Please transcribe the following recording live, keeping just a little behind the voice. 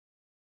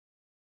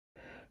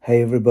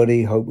Hey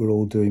everybody, hope we're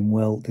all doing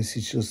well. This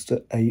is just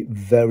a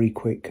very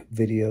quick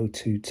video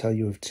to tell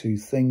you of two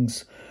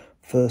things.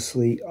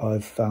 Firstly,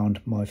 I've found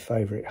my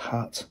favourite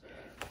hat,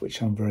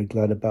 which I'm very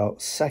glad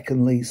about.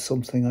 Secondly,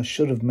 something I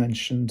should have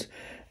mentioned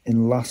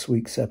in last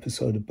week's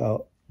episode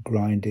about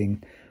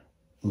grinding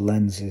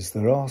lenses.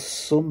 There are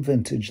some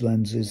vintage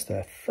lenses,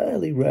 they're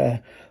fairly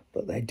rare,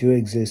 but they do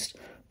exist.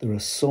 There are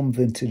some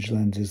vintage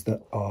lenses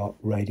that are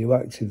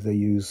radioactive. They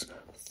use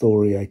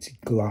thoriated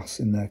glass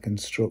in their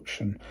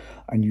construction,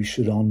 and you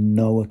should on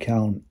no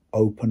account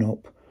open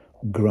up,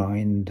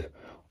 grind,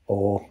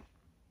 or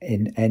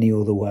in any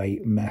other way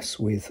mess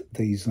with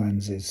these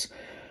lenses.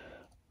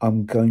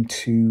 I'm going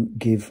to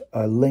give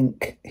a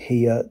link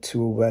here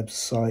to a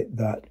website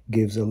that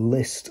gives a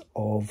list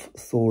of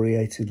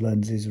thoriated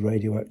lenses,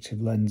 radioactive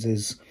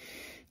lenses.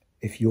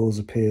 If yours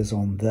appears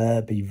on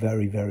there, be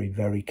very, very,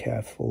 very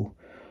careful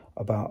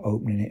about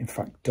opening it. In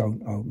fact,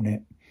 don't open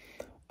it.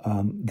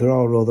 There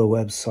are other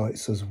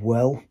websites as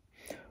well.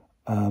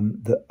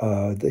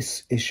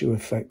 This issue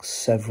affects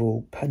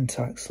several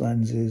Pentax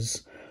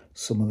lenses,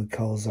 some of the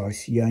Carl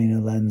Zeiss Jena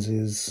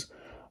lenses,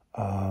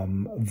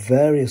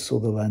 various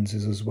other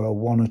lenses as well,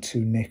 one or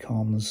two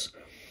Nikons.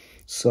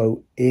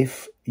 So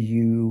if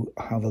you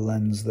have a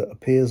lens that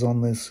appears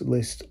on this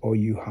list, or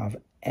you have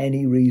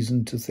any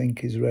reason to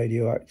think is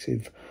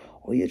radioactive,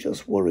 or you're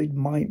just worried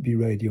might be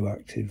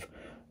radioactive,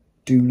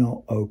 do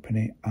not open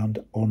it, and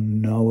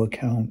on no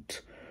account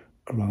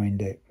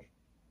grind it.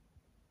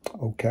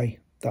 Okay,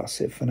 that's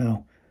it for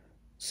now.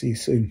 See you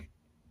soon.